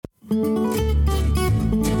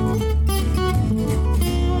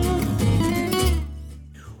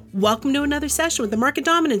Welcome to another session with the Market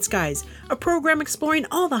Dominance Guys, a program exploring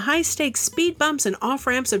all the high-stakes speed bumps and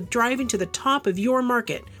off-ramps of driving to the top of your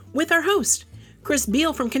market, with our host, Chris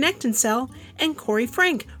Beal from Connect and Sell, and Corey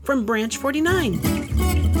Frank from Branch 49.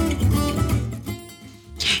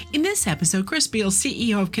 In this episode, Chris Beal,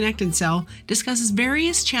 CEO of Connect and Sell, discusses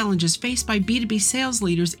various challenges faced by B2B sales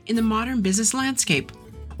leaders in the modern business landscape.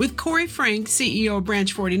 With Corey Frank, CEO of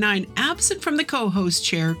Branch 49, absent from the co-host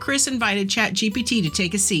chair, Chris invited ChatGPT to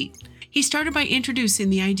take a seat. He started by introducing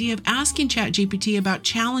the idea of asking ChatGPT about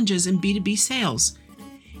challenges in B2B sales.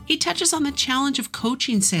 He touches on the challenge of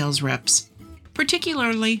coaching sales reps,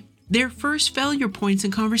 particularly their first failure points in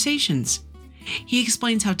conversations. He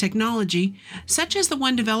explains how technology, such as the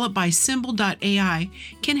one developed by Symbol.ai,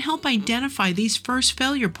 can help identify these first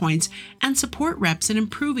failure points and support reps in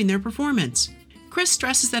improving their performance. Chris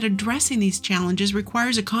stresses that addressing these challenges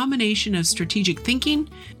requires a combination of strategic thinking,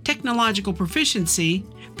 technological proficiency,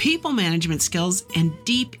 people management skills, and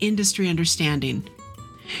deep industry understanding.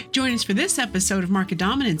 Join us for this episode of Market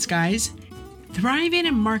Dominance Guys, Thriving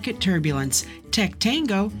in Market Turbulence, Tech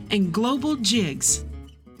Tango, and Global Jigs.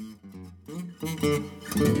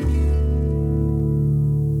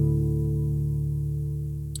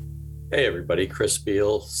 Hey everybody, Chris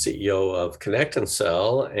Beal, CEO of Connect and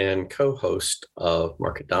Sell and co-host of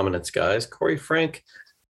Market Dominance Guys. Corey Frank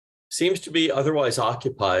seems to be otherwise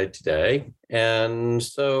occupied today, and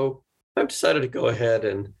so I've decided to go ahead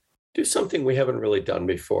and do something we haven't really done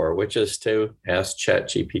before, which is to ask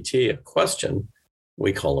ChatGPT a question,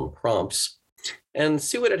 we call them prompts, and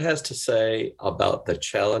see what it has to say about the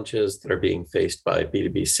challenges that are being faced by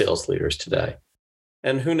B2B sales leaders today.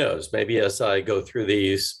 And who knows, maybe as I go through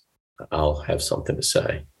these, I'll have something to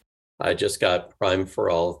say. I just got primed for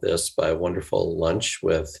all of this by a wonderful lunch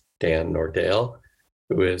with Dan Nordale,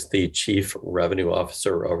 who is the Chief Revenue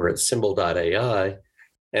Officer over at Symbol.ai.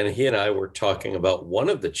 And he and I were talking about one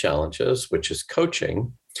of the challenges, which is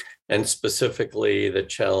coaching, and specifically the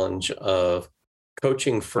challenge of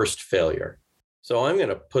coaching first failure. So I'm going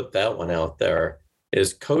to put that one out there,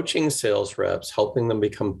 is coaching sales reps, helping them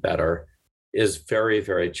become better, is very,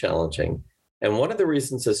 very challenging. And one of the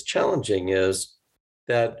reasons it's challenging is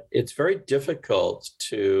that it's very difficult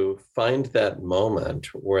to find that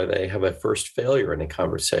moment where they have a first failure in a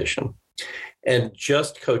conversation. And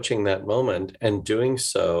just coaching that moment and doing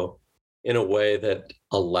so in a way that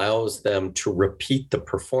allows them to repeat the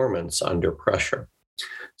performance under pressure.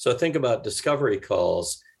 So think about discovery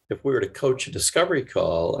calls. If we were to coach a discovery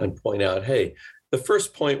call and point out, hey, the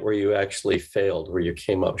first point where you actually failed, where you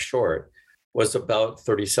came up short, was about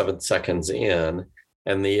 37 seconds in.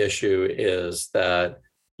 And the issue is that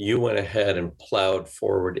you went ahead and plowed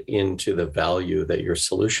forward into the value that your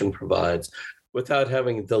solution provides without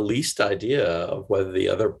having the least idea of whether the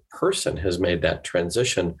other person has made that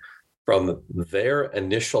transition from their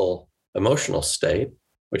initial emotional state,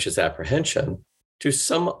 which is apprehension, to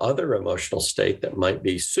some other emotional state that might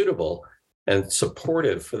be suitable and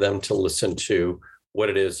supportive for them to listen to what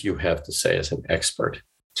it is you have to say as an expert.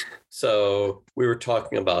 So we were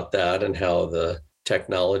talking about that and how the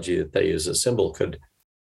technology that they use at Symbol could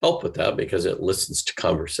help with that because it listens to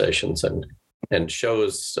conversations and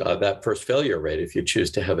shows that first failure rate if you choose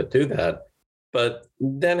to have it do that. But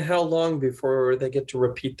then how long before they get to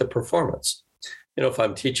repeat the performance? You know, if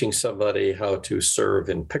I'm teaching somebody how to serve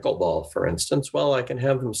in pickleball, for instance, well, I can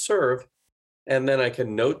have them serve and then I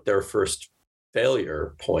can note their first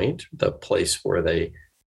failure point, the place where they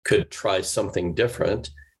could try something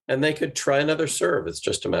different. And they could try another serve. It's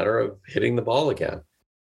just a matter of hitting the ball again.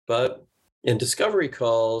 But in discovery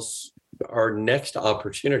calls, our next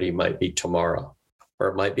opportunity might be tomorrow, or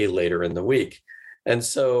it might be later in the week. And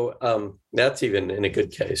so that's even in a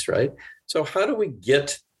good case, right? So how do we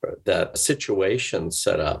get that situation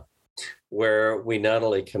set up where we not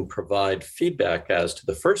only can provide feedback as to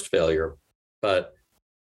the first failure, but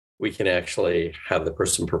we can actually have the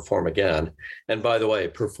person perform again? And by the way,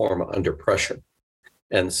 perform under pressure.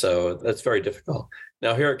 And so that's very difficult.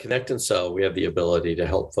 Now here at Connect and Sell, we have the ability to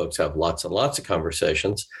help folks have lots and lots of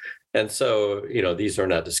conversations. And so, you know, these are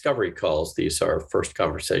not discovery calls. These are first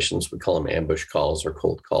conversations. We call them ambush calls or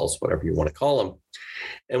cold calls, whatever you want to call them.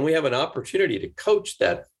 And we have an opportunity to coach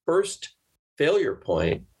that first failure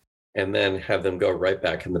point and then have them go right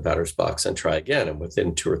back in the batter's box and try again. And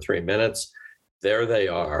within 2 or 3 minutes, there they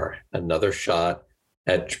are, another shot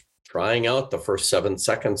at trying out the first 7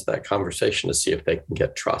 seconds of that conversation to see if they can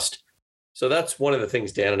get trust. So that's one of the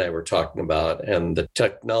things Dan and I were talking about. And the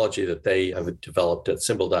technology that they have developed at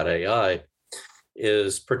Symbol.ai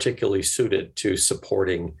is particularly suited to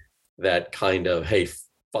supporting that kind of, hey,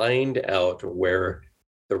 find out where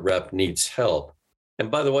the rep needs help. And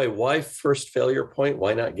by the way, why first failure point?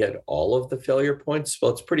 Why not get all of the failure points?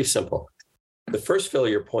 Well, it's pretty simple. The first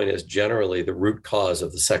failure point is generally the root cause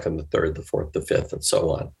of the second, the third, the fourth, the fifth, and so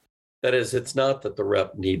on. That is, it's not that the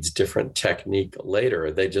rep needs different technique later.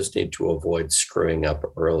 They just need to avoid screwing up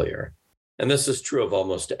earlier. And this is true of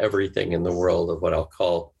almost everything in the world of what I'll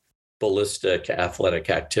call ballistic athletic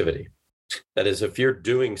activity. That is, if you're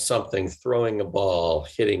doing something, throwing a ball,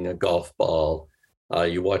 hitting a golf ball,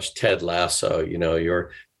 you watch Ted Lasso,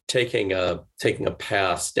 you're taking a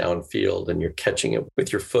pass downfield and you're catching it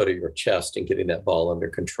with your foot or your chest and getting that ball under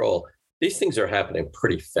control. These things are happening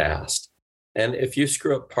pretty fast. And if you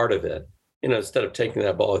screw up part of it, instead of taking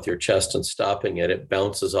that ball with your chest and stopping it, it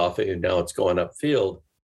bounces off of you. Now it's going upfield.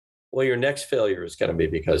 Well, your next failure is going to be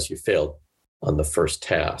because you failed on the first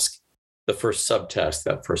task, the first subtask,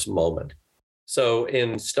 that first moment. So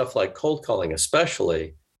in stuff like cold calling,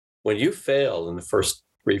 especially, when you fail in the first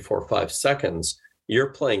 3, 4, 5 seconds,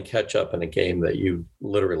 you're playing catch up in a game that you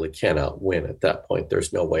literally cannot win at that point.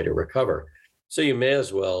 There's no way to recover. So you may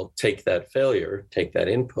as well take that failure, take that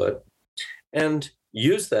input, and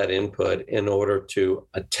use that input in order to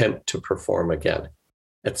attempt to perform again.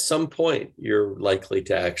 At some point, you're likely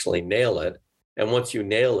to actually nail it. And once you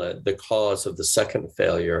nail it, the cause of the second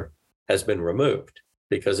failure has been removed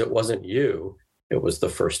because it wasn't you, it was the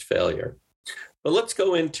first failure. But let's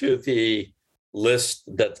go into the list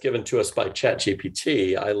that's given to us by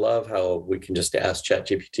ChatGPT. I love how we can just ask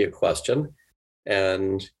ChatGPT a question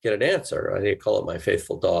and get an answer. I call it my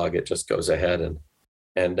faithful dog. It just goes ahead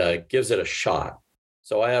and gives it a shot.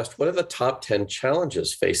 So I asked, what are the top 10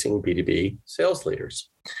 challenges facing B2B sales leaders?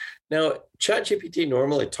 Now, ChatGPT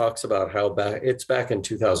normally talks about how it's back in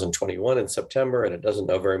 2021 in September, and it doesn't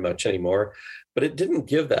know very much anymore, but it didn't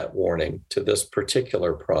give that warning to this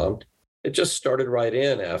particular prompt. It just started right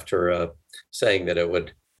in after saying that it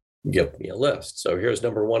would give me a list. So here's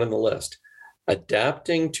number 1 in the list.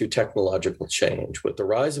 Adapting to technological change. With the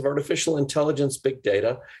rise of artificial intelligence, big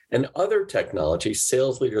data, and other technologies,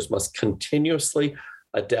 sales leaders must continuously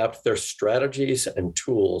adapt their strategies and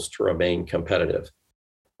tools to remain competitive.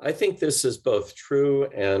 I think this is both true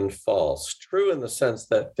and false. True in the sense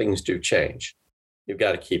that things do change. You've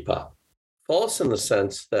got to keep up. False in the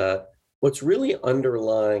sense that what's really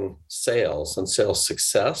underlying sales and sales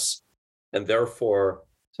success, and therefore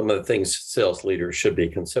some of the things sales leaders should be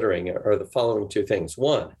considering, are the following 2 things.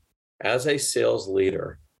 1, as a sales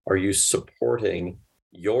leader, are you supporting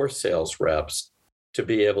your sales reps to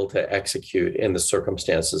be able to execute in the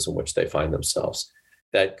circumstances in which they find themselves?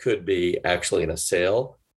 That could be actually in a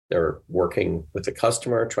sale. They're working with the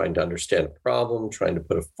customer, trying to understand a problem, trying to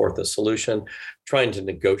put forth a solution, trying to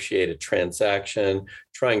negotiate a transaction,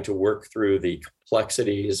 trying to work through the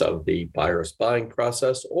complexities of the buyer's buying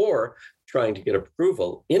process, or trying to get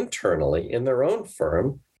approval internally in their own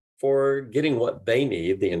firm for getting what they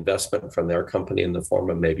need, the investment from their company in the form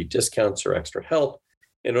of maybe discounts or extra help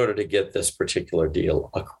in order to get this particular deal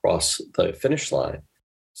across the finish line.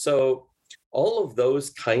 So all of those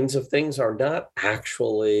kinds of things are not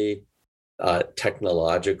actually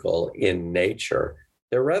technological in nature.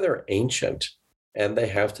 They're rather ancient, and they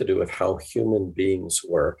have to do with how human beings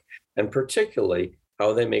work, and particularly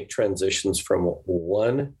how they make transitions from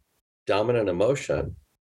one dominant emotion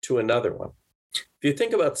to another one. If you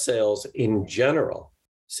think about sales in general,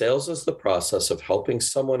 sales is the process of helping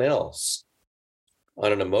someone else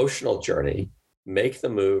on an emotional journey make the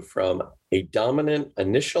move from a dominant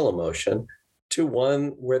initial emotion to one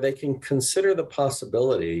where they can consider the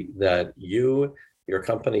possibility that you, your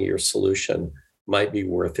company, your solution might be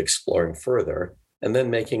worth exploring further, and then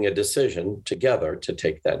making a decision together to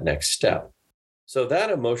take that next step. So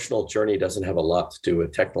that emotional journey doesn't have a lot to do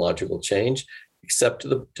with technological change, except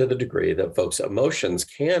to the degree that folks' emotions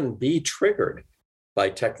can be triggered by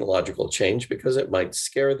technological change because it might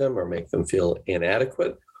scare them or make them feel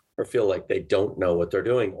inadequate or feel like they don't know what they're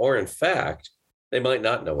doing, or in fact, they might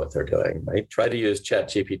not know what they're doing, right? Try to use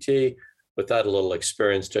ChatGPT without a little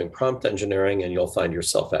experience doing prompt engineering, and you'll find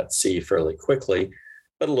yourself at sea fairly quickly,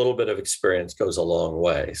 but a little bit of experience goes a long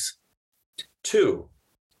ways. 2,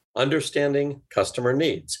 understanding customer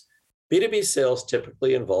needs. B2B sales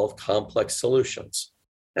typically involve complex solutions,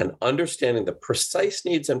 and understanding the precise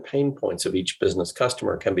needs and pain points of each business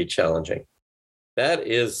customer can be challenging. That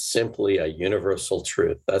is simply a universal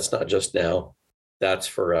truth. That's not just now, that's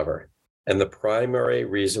forever. And the primary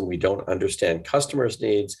reason we don't understand customers'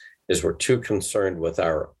 needs is we're too concerned with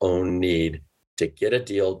our own need to get a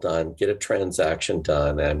deal done, get a transaction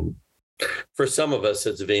done. And for some of us,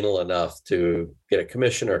 it's venal enough to get a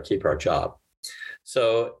commission or keep our job.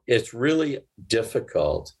 So it's really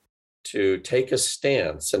difficult to take a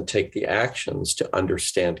stance and take the actions to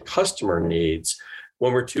understand customer needs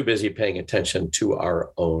when we're too busy paying attention to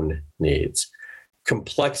our own needs.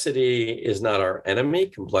 Complexity is not our enemy.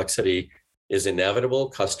 Complexity is inevitable.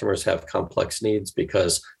 Customers have complex needs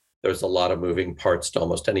because there's a lot of moving parts to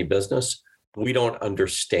almost any business. We don't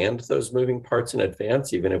understand those moving parts in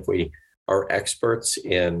advance, even if we are experts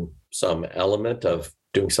in some element of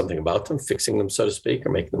doing something about them, fixing them, so to speak, or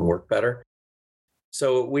making them work better.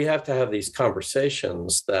 So we have to have these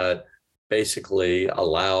conversations that basically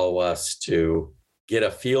allow us to get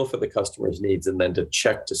a feel for the customer's needs and then to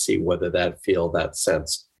check to see whether that feel, that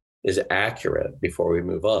sense is accurate before we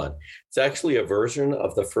move on. It's actually a version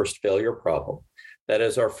of the first failure problem. That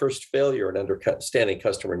is, our first failure in understanding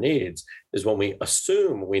customer needs is when we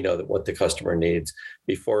assume we know that what the customer needs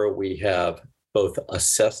before we have both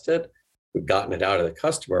assessed it, we've gotten it out of the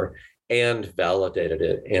customer, and validated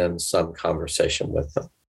it in some conversation with them.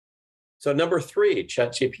 So number 3,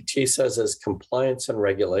 ChatGPT says, is compliance and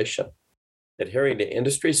regulation. Adhering to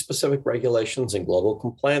industry-specific regulations and global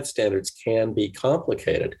compliance standards can be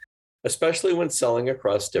complicated, especially when selling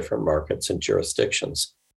across different markets and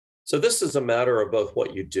jurisdictions. So this is a matter of both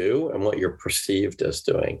what you do and what you're perceived as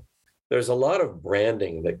doing. There's a lot of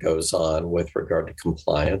branding that goes on with regard to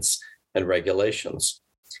compliance and regulations.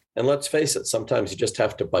 And let's face it, sometimes you just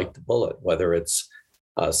have to bite the bullet, whether it's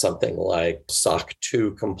something like SOC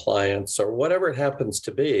 2 compliance or whatever it happens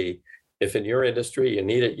to be. If in your industry you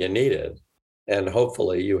need it, you need it. And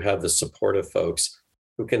hopefully you have the support of folks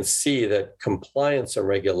who can see that compliance and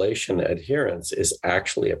regulation adherence is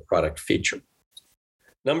actually a product feature.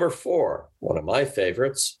 Number 4, one of my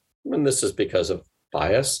favorites, and this is because of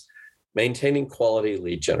bias, maintaining quality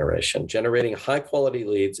lead generation. Generating high quality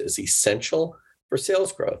leads is essential for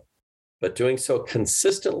sales growth, but doing so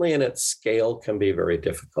consistently and at scale can be very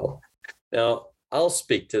difficult. Now, I'll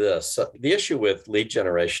speak to this. The issue with lead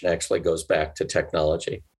generation actually goes back to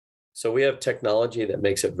technology. So we have technology that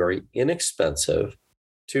makes it very inexpensive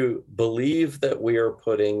to believe that we are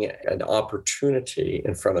putting an opportunity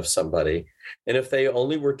in front of somebody. And if they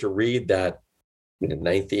only were to read that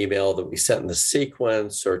 9th email that we sent in the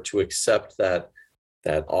sequence, or to accept that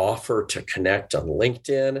offer to connect on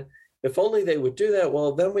LinkedIn, if only they would do that,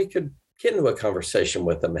 well, then we could get into a conversation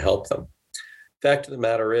with them, help them. Fact of the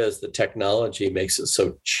matter is, the technology makes it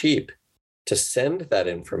so cheap to send that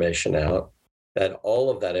information out that all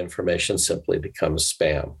of that information simply becomes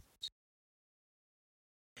spam.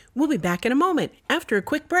 We'll be back in a moment after a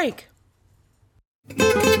quick break.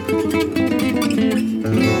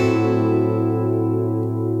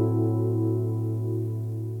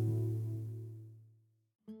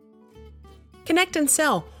 Connect and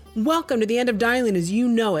Sell. Welcome to the end of dialing as you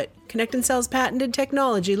know it. Connect and Sell's patented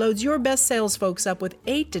technology loads your best sales folks up with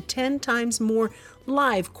 8 to 10 times more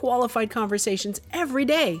live qualified conversations every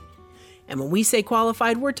day. And when we say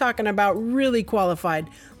qualified, we're talking about really qualified,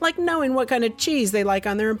 like knowing what kind of cheese they like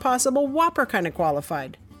on their Impossible Whopper kind of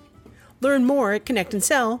qualified. Learn more at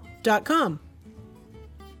connectandsell.com.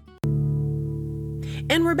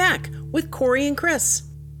 And we're back with Corey and Chris.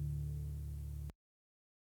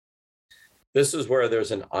 This is where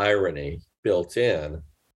there's an irony built in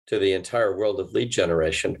to the entire world of lead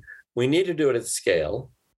generation. We need to do it at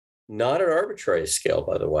scale, not at arbitrary scale,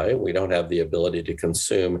 by the way. We don't have the ability to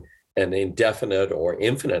consume an indefinite or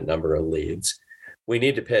infinite number of leads. We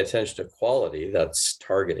need to pay attention to quality. That's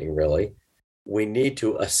targeting, really. We need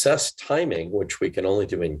to assess timing, which we can only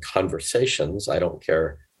do in conversations. I don't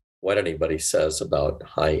care what anybody says about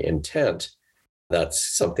high intent.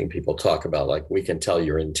 That's something people talk about, like, we can tell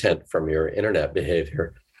your intent from your internet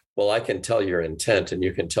behavior. Well, I can tell your intent and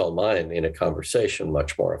you can tell mine in a conversation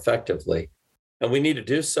much more effectively. And we need to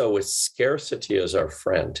do so with scarcity as our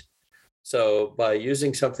friend. So by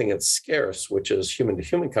using something that's scarce, which is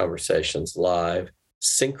human-to-human conversations, live,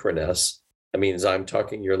 synchronous, that means I'm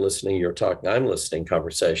talking, you're listening, you're talking, I'm listening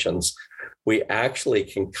conversations, we actually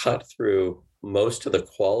can cut through most of the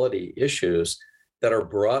quality issues that are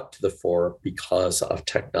brought to the fore because of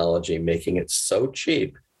technology making it so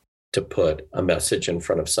cheap to put a message in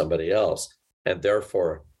front of somebody else, and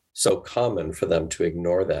therefore so common for them to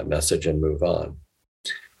ignore that message and move on.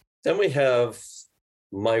 Then we have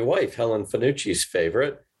my wife, Helen Fanucci's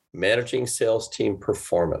favorite, managing sales team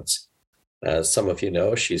performance. As some of you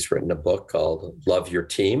know, she's written a book called Love Your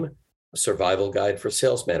Team, a survival guide for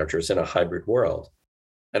sales managers in a hybrid world.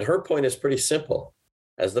 And her point is pretty simple.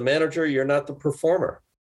 As the manager, you're not the performer.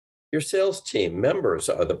 Your sales team members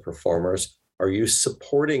are the performers. Are you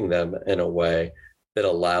supporting them in a way that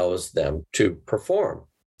allows them to perform?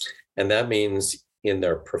 And that means in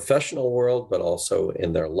their professional world, but also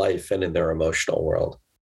in their life and in their emotional world.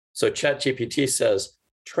 So ChatGPT says,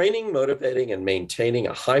 training, motivating, and maintaining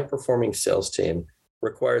a high-performing sales team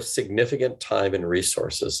requires significant time and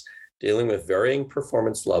resources, dealing with varying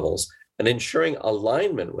performance levels and ensuring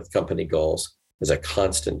alignment with company goals is a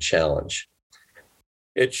constant challenge.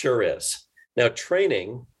 It sure is. Now,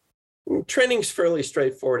 training's fairly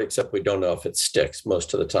straightforward, except we don't know if it sticks.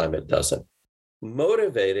 Most of the time it doesn't.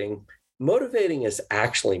 Motivating is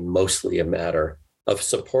actually mostly a matter of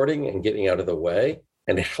supporting and getting out of the way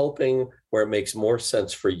and helping where it makes more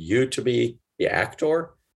sense for you to be the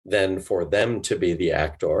actor than for them to be the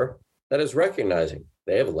actor. That is recognizing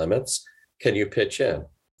they have limits. Can you pitch in?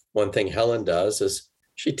 One thing Helen does is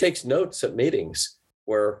she takes notes at meetings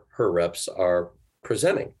where her reps are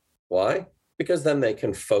presenting. Why? Because then they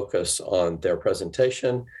can focus on their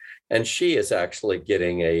presentation, and she is actually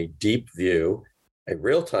getting a deep view, a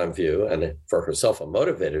real-time view, and for herself, a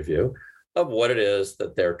motivated view of what it is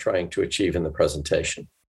that they're trying to achieve in the presentation.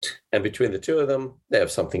 And between the two of them, they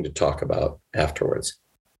have something to talk about afterwards.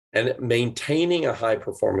 And maintaining a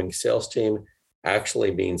high-performing sales team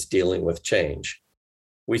actually means dealing with change.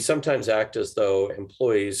 We sometimes act as though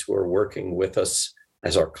employees who are working with us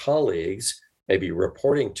as our colleagues, maybe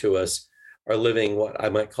reporting to us, are living what I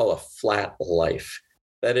might call a flat life.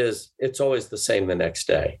 That is, it's always the same the next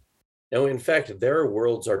day. Now, in fact, their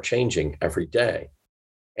worlds are changing every day.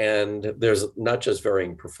 And there's not just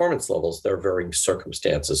varying performance levels, there are varying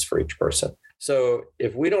circumstances for each person. So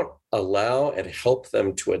if we don't allow and help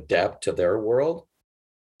them to adapt to their world,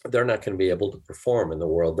 they're not going to be able to perform in the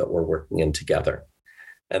world that we're working in together.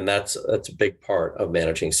 And that's a big part of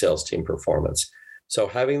managing sales team performance. So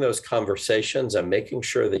having those conversations and making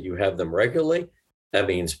sure that you have them regularly, that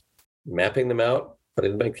means mapping them out,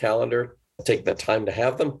 putting them in the calendar, taking the time to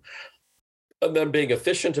have them, and then being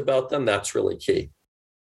efficient about them, that's really key.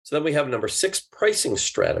 So then we have number 6, pricing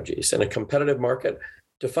strategies. In a competitive market,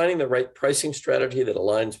 defining the right pricing strategy that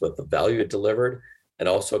aligns with the value delivered and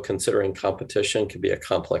also considering competition can be a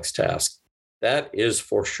complex task. That is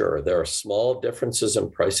for sure. There are small differences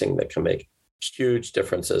in pricing that can make huge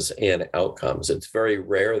differences in outcomes. It's very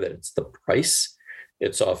rare that it's the price.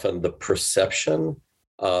 It's often the perception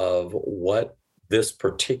of what this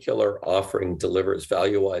particular offering delivers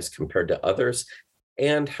value-wise compared to others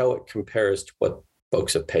and how it compares to what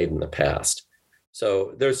folks have paid in the past.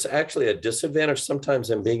 So there's actually a disadvantage sometimes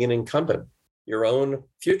in being an incumbent. Your own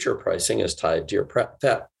future pricing is tied to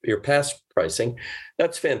your past pricing.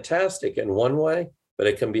 That's fantastic in one way, but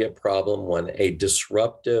it can be a problem when a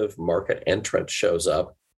disruptive market entrant shows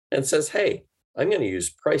up and says, hey, I'm going to use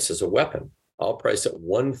price as a weapon. I'll price at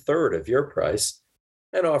 1/3 of your price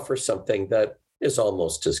and offer something that is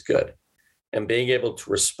almost as good. And being able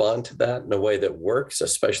to respond to that in a way that works,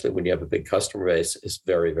 especially when you have a big customer base, is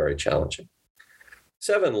very, very challenging.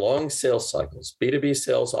 7, long sales cycles. B2B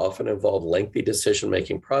sales often involve lengthy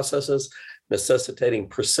decision-making processes, necessitating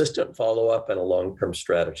persistent follow-up and a long-term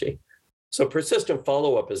strategy. So persistent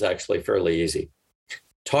follow-up is actually fairly easy.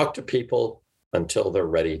 Talk to people until they're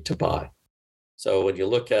ready to buy. So when you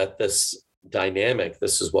look at this dynamic,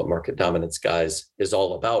 this is what Market Dominance Guys is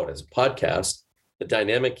all about as a podcast. The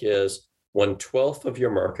dynamic is 1/12 of your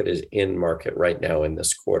market is in market right now in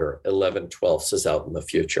this quarter. 11/12 is out in the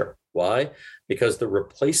future. Why? Because the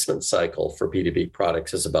replacement cycle for B2B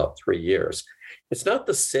products is about 3 years. It's not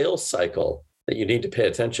the sales cycle that you need to pay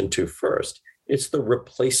attention to first. It's the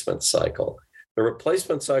replacement cycle. The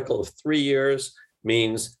replacement cycle of 3 years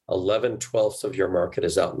means 11/12 of your market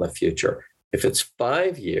is out in the future. If it's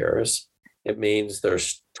 5 years, it means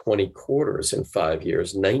there's 20 quarters in 5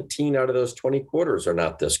 years. 19 out of those 20 quarters are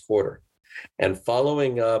not this quarter. And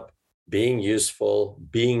following up, being useful,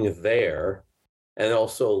 being there, and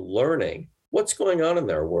also learning what's going on in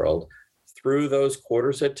their world through those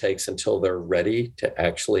quarters it takes until they're ready to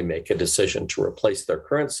actually make a decision to replace their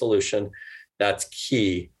current solution. That's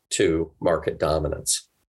key to market dominance.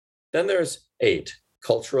 Then there's 8,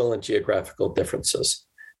 cultural and geographical differences.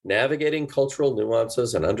 Navigating cultural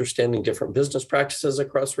nuances and understanding different business practices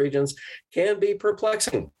across regions can be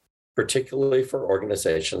perplexing, particularly for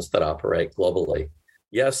organizations that operate globally.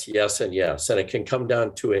 Yes, yes, and yes. And it can come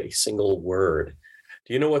down to a single word.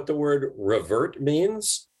 Do you know what the word revert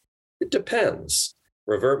means? It depends.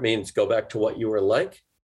 Revert means go back to what you were like,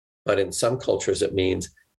 but in some cultures it means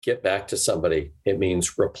get back to somebody. It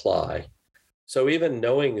means reply. So even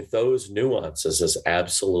knowing those nuances is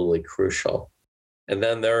absolutely crucial. And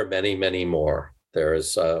then there are many, many more.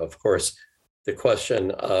 There's, of course, the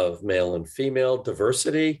question of male and female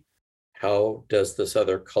diversity. How does this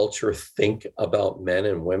other culture think about men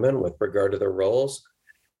and women with regard to their roles?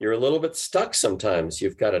 You're a little bit stuck sometimes.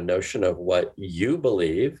 You've got a notion of what you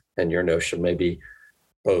believe, and your notion may be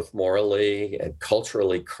both morally and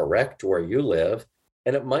culturally correct where you live,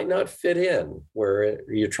 and it might not fit in where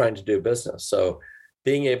you're trying to do business. So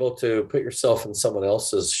being able to put yourself in someone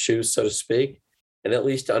else's shoes, so to speak, and at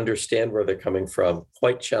least understand where they're coming from,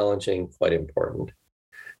 quite challenging, quite important.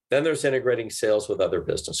 Then there's integrating sales with other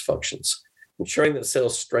business functions. Ensuring that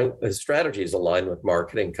sales strategies align with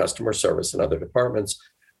marketing, customer service, and other departments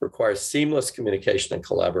requires seamless communication and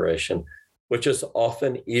collaboration, which is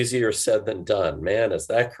often easier said than done. Man, is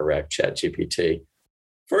that correct, ChatGPT?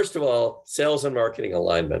 First of all, sales and marketing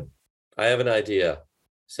alignment. I have an idea.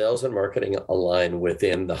 Sales and marketing align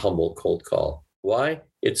within the humble cold call. Why?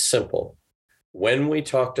 It's simple. When we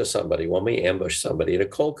talk to somebody, when we ambush somebody in a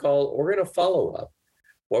cold call, we're going to follow up.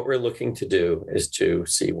 What we're looking to do is to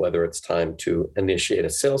see whether it's time to initiate a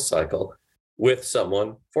sales cycle with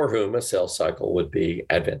someone for whom a sales cycle would be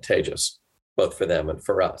advantageous, both for them and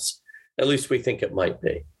for us. At least we think it might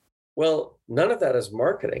be. Well, none of that is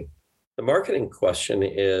marketing. The marketing question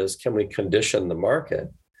is, can we condition the market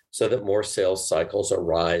so that more sales cycles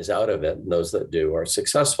arise out of it, and those that do are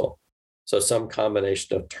successful? So some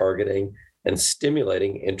combination of targeting and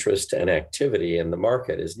stimulating interest and activity in the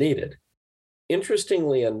market is needed.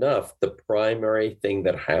 Interestingly enough, the primary thing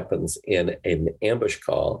that happens in an ambush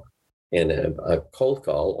call, in a cold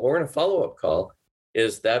call, or in a follow-up call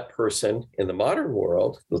is that person in the modern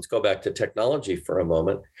world, let's go back to technology for a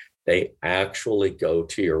moment, they actually go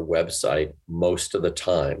to your website most of the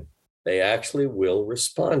time. They actually will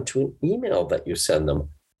respond to an email that you send them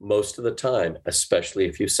most of the time, especially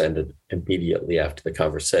if you send it immediately after the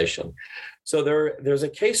conversation. So there's a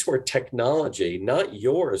case where technology, not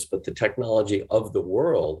yours, but the technology of the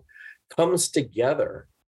world, comes together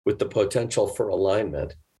with the potential for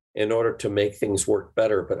alignment in order to make things work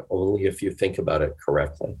better, but only if you think about it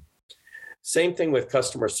correctly. Same thing with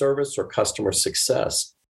customer service or customer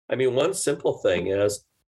success. I mean, one simple thing is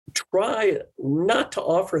try not to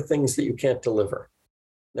offer things that you can't deliver.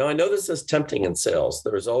 Now, I know this is tempting in sales.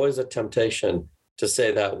 There's always a temptation to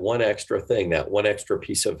say that one extra thing, that one extra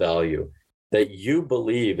piece of value that you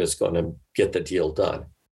believe is going to get the deal done.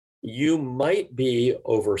 You might be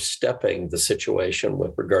overstepping the situation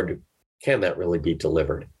with regard to, can that really be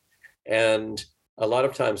delivered? And a lot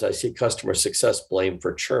of times I see customer success blamed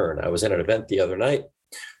for churn. I was at an event the other night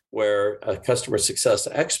where a customer success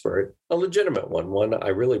expert, a legitimate one I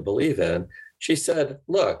really believe in, she said,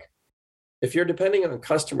 look, if you're depending on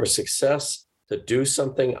customer success to do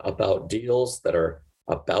something about deals that are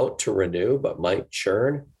about to renew but might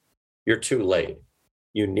churn, you're too late.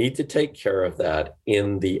 You need to take care of that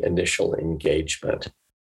in the initial engagement.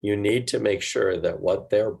 You need to make sure that what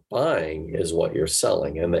they're buying is what you're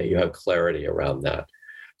selling and that you have clarity around that.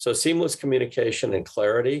 So seamless communication and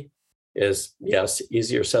clarity is, yes,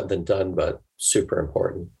 easier said than done, but super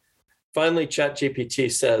important. Finally,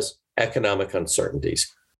 ChatGPT says economic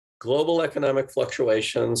uncertainties. Global economic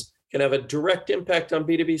fluctuations can have a direct impact on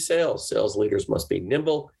B2B sales. Sales leaders must be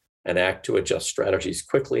nimble and act to adjust strategies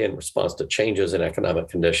quickly in response to changes in economic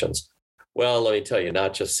conditions. Well, let me tell you,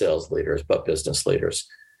 not just sales leaders, but business leaders.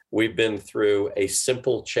 We've been through a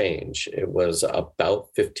simple change. It was about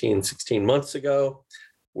 15, 16 months ago.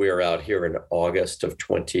 We are out here in August of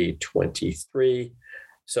 2023.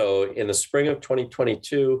 So in the spring of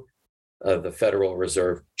 2022, the Federal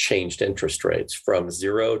Reserve changed interest rates from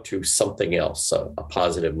 0 to something else, a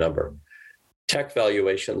positive number. Tech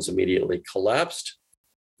valuations immediately collapsed.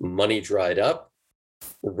 Money dried up.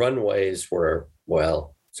 Runways were,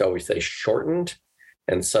 well, shall we say, shortened.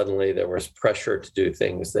 And suddenly there was pressure to do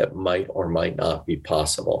things that might or might not be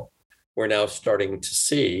possible. We're now starting to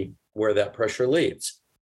see where that pressure leads.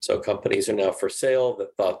 So companies are now for sale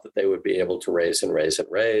that thought that they would be able to raise and raise and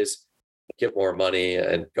raise, get more money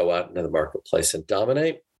and go out into the marketplace and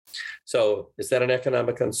dominate. So is that an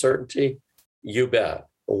economic uncertainty? You bet.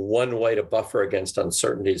 One way to buffer against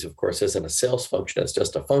uncertainties, of course, isn't a sales function. It's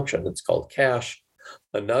just a function. It's called cash.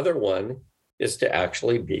 Another one is to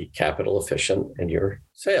actually be capital efficient in your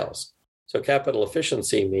sales. So capital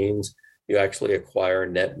efficiency means you actually acquire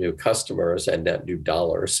net new customers and net new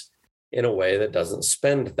dollars in a way that doesn't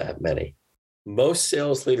spend that many. Most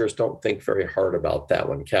sales leaders don't think very hard about that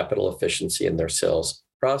one, capital efficiency in their sales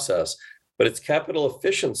process, but it's capital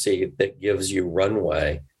efficiency that gives you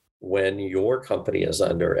runway when your company is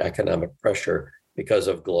under economic pressure because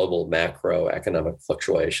of global macroeconomic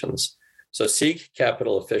fluctuations. So seek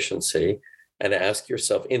capital efficiency and ask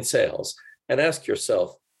yourself in sales, and ask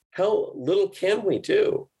yourself, how little can we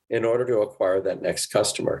do in order to acquire that next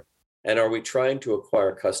customer? And are we trying to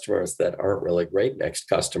acquire customers that aren't really great next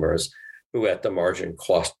customers who at the margin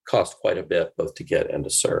cost quite a bit both to get and to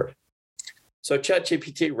serve. So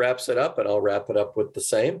ChatGPT wraps it up, and I'll wrap it up with the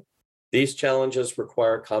same. These challenges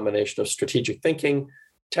require a combination of strategic thinking,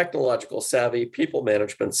 technological savvy, people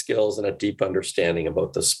management skills, and a deep understanding of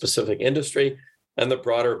both the specific industry and the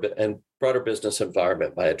broader business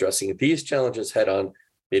environment. By addressing these challenges head-on,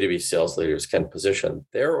 B2B sales leaders can position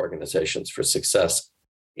their organizations for success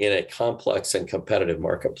in a complex and competitive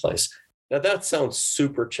marketplace. Now, that sounds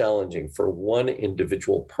super challenging for one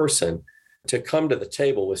individual person to come to the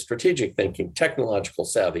table with strategic thinking, technological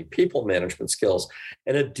savvy, people management skills,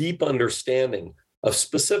 and a deep understanding of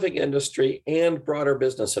specific industry and broader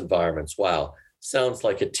business environments. Wow, sounds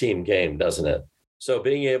like a team game, doesn't it? So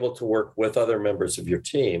being able to work with other members of your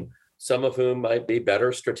team, some of whom might be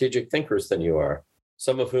better strategic thinkers than you are,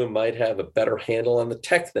 some of whom might have a better handle on the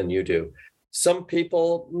tech than you do. Some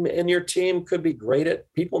people in your team could be great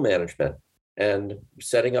at people management and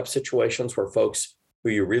setting up situations where folks who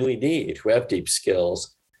you really need, who have deep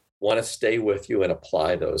skills, want to stay with you and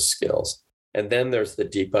apply those skills. And then there's the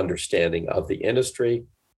deep understanding of the industry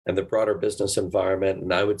and the broader business environment.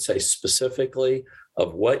 And I would say specifically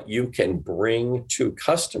of what you can bring to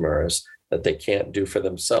customers that they can't do for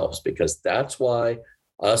themselves, because that's why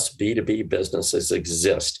us B2B businesses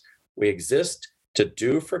exist. We exist to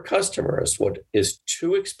do for customers what is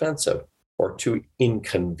too expensive or too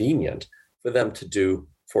inconvenient for them to do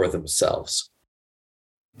for themselves.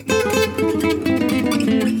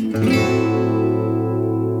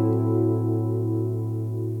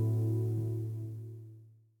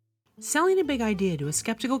 Selling a big idea to a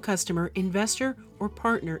skeptical customer, investor, or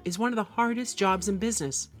partner is one of the hardest jobs in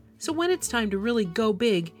business. So when it's time to really go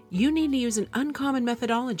big, you need to use an uncommon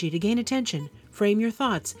methodology to gain attention, frame your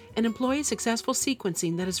thoughts, and employ a successful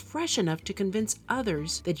sequencing that is fresh enough to convince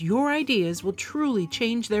others that your ideas will truly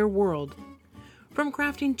change their world. From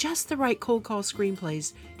crafting just the right cold call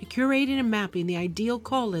screenplays to curating and mapping the ideal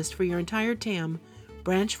call list for your entire TAM,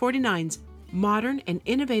 Branch 49's modern and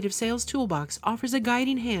innovative sales toolbox offers a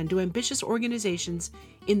guiding hand to ambitious organizations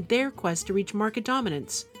in their quest to reach market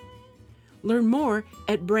dominance. Learn more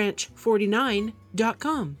at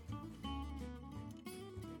branch49.com.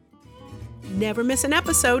 Never miss an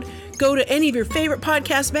episode. Go to any of your favorite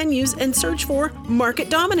podcast venues and search for Market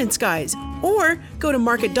Dominance Guys, or go to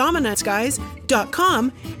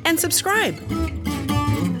marketdominanceguys.com and subscribe.